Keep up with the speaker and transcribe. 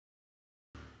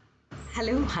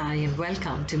Hello, hi, and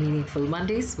welcome to Meaningful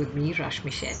Mondays with me,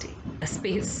 Rashmi Shetty, a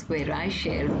space where I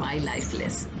share my life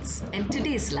lessons. And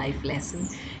today's life lesson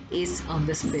is on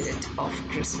the spirit of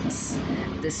Christmas,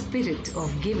 the spirit of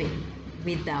giving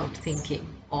without thinking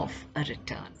of a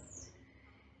return.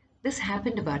 This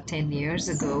happened about 10 years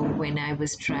ago when I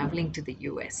was traveling to the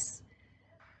US.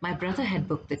 My brother had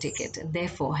booked the ticket and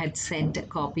therefore had sent a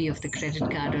copy of the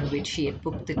credit card on which he had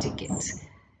booked the ticket.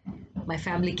 My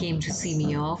family came to see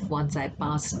me off once I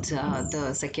passed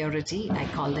the security. I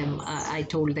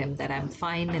told them that I'm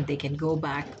fine and they can go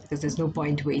back because there's no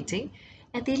point waiting.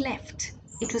 And they left.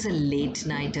 It was a late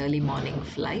night, early morning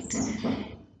flight.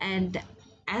 And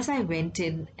as I went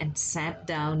in and sat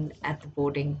down at the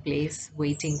boarding place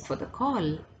waiting for the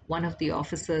call, one of the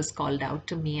officers called out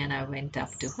to me and I went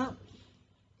up to her.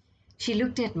 She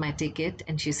looked at my ticket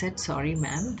and she said, "Sorry,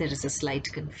 ma'am, there is a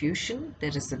slight confusion.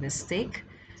 There is a mistake.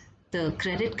 The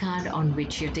credit card on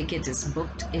which your ticket is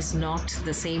booked is not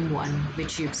the same one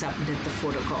which you've submitted the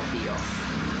photocopy of."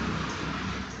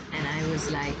 And I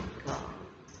was like,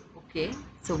 okay,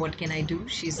 so what can I do?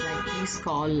 She's like, please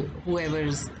call whoever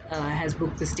has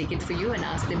booked this ticket for you and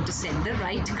ask them to send the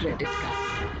right credit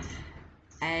card.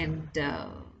 And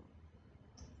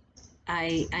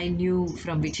I knew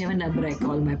from whichever number I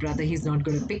call my brother, he's not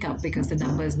going to pick up because the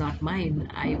number is not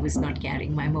mine. I was not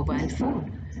carrying my mobile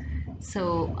phone.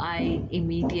 So I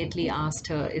immediately asked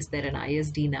her, "Is there an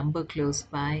ISD number close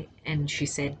by?" And she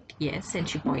said yes, and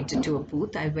she pointed to a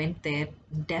booth. I went there,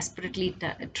 desperately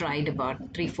tried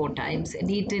about 3, 4 times, and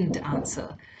he didn't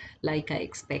answer like I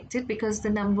expected because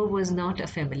the number was not a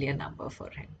familiar number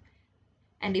for him.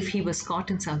 And if he was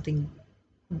caught in something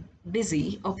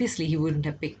busy, obviously he wouldn't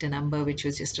have picked a number which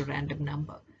was just a random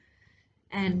number.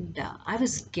 And I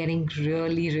was getting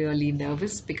really, really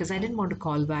nervous because I didn't want to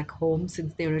call back home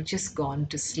since they were just gone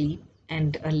to sleep.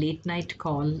 And a late night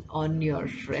call on your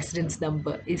residence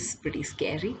number is pretty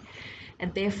scary.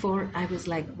 And therefore, I was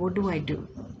like, what do I do?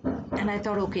 And I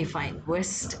thought, okay, fine.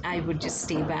 Worst, I would just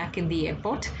stay back in the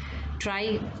airport,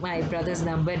 try my brother's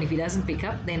number, and if he doesn't pick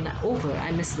up, then over.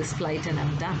 I miss this flight and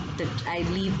I'm done. That I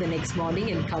leave the next morning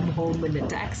and come home in a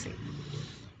taxi.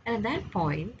 And at that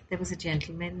point, there was a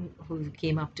gentleman who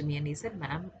came up to me and he said,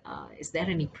 "Ma'am, is there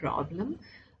any problem?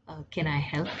 Can I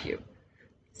help you?"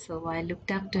 So I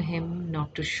looked up to him,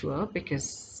 not too sure,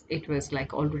 because it was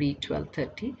like already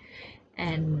 12:30,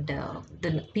 and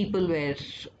the people were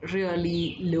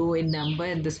really low in number,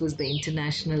 and this was the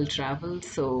international travel,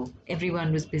 so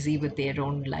everyone was busy with their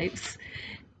own lives.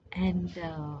 And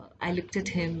I looked at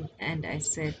him and I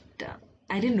said,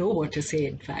 I didn't know what to say,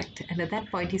 in fact. And at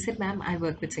that point, he said, "Ma'am, I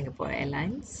work with Singapore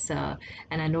Airlines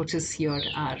and I notice you're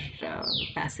our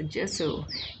passenger. So,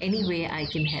 any way I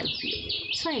can help you."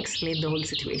 So, I explained the whole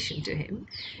situation to him.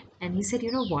 And he said,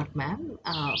 "You know what, ma'am?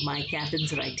 My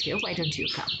cabin's right here. Why don't you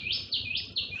come?"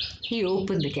 He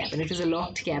opened the cabin. It was a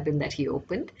locked cabin that he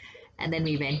opened. And then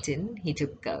we went in. He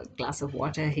took a glass of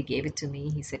water. He gave it to me.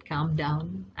 He said, "Calm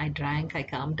down." I drank. I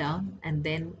calmed down. And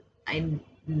then I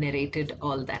narrated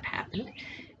all that happened.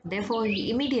 Therefore, he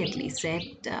immediately said,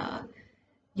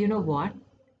 "You know what?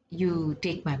 You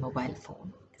take my mobile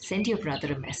phone. Send your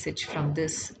brother a message from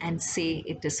this and say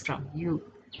it is from you,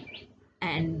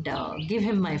 and give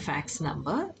him my fax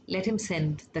number. Let him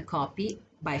send the copy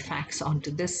by fax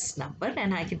onto this number,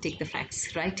 and I can take the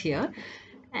fax right here,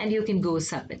 and you can go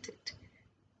submit it."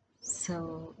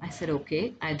 So I said,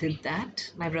 okay, I did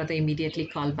that. My brother immediately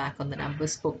called back on the number,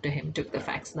 spoke to him, took the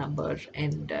fax number,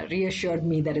 and reassured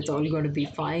me that it's all going to be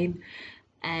fine.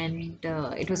 And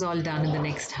it was all done in the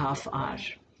next half hour.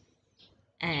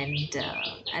 And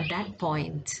at that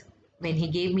point, when he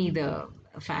gave me the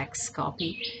fax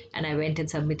copy and I went and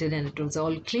submitted and it was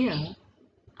all clear,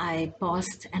 I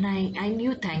paused and I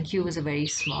knew thank you was a very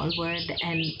small word.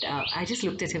 And I just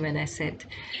looked at him and I said,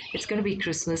 "It's going to be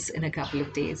Christmas in a couple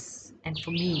of days. And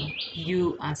for me,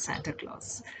 you are Santa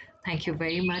Claus. Thank you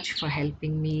very much for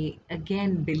helping me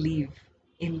again believe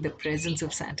in the presence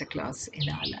of Santa Claus in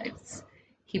our lives."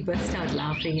 He burst out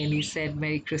laughing and he said,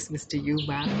 "Merry Christmas to you,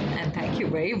 ma'am, and thank you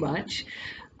very much."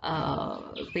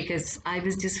 Because I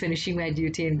was just finishing my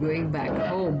duty and going back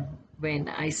home when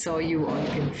I saw you all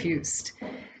confused.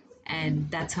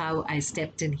 And that's how I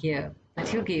stepped in here.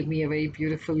 But you gave me a very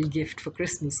beautiful gift for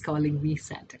Christmas, calling me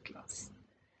Santa Claus.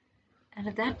 And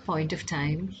at that point of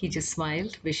time, he just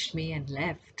smiled, wished me, and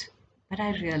left. But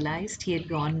I realized he had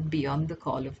gone beyond the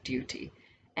call of duty.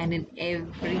 And in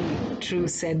every true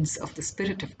sense of the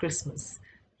spirit of Christmas,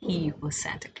 he was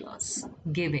Santa Claus,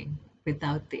 giving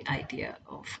without the idea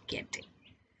of getting.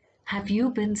 Have you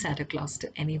been Santa Claus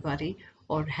to anybody,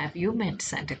 or have you met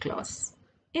Santa Claus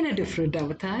in a different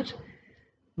avatar?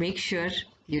 make sure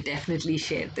you definitely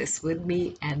share this with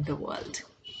me and the world.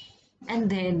 And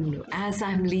then, as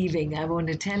I'm leaving, I want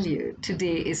to tell you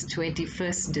today is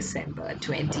 21st December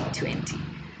 2020.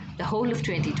 The whole of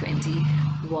 2020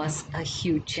 was a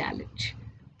huge challenge.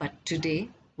 But today,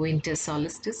 winter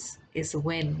solstice, is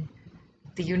when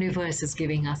the universe is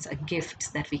giving us a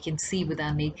gift that we can see with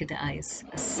our naked eyes,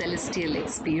 a celestial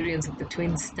experience of the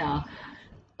twin star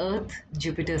Earth,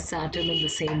 Jupiter, Saturn in the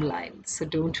same line. So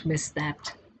don't miss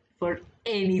that for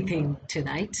anything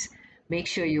tonight. Make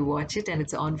sure you watch it, and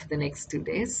it's on for the next 2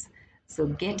 days. So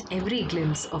get every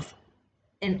glimpse of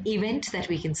an event that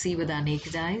we can see with our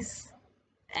naked eyes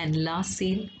and last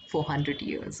seen 400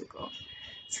 years ago.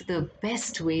 So, the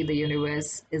best way the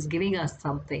universe is giving us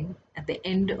something at the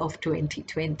end of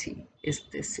 2020 is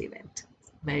this event.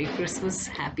 Merry Christmas,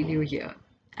 Happy New Year.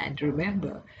 And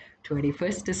remember,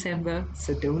 21st December,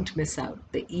 so don't miss out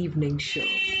the evening show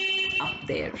up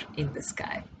there in the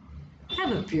sky.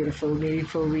 Have a beautiful,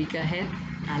 meaningful week ahead.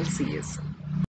 I'll see you soon.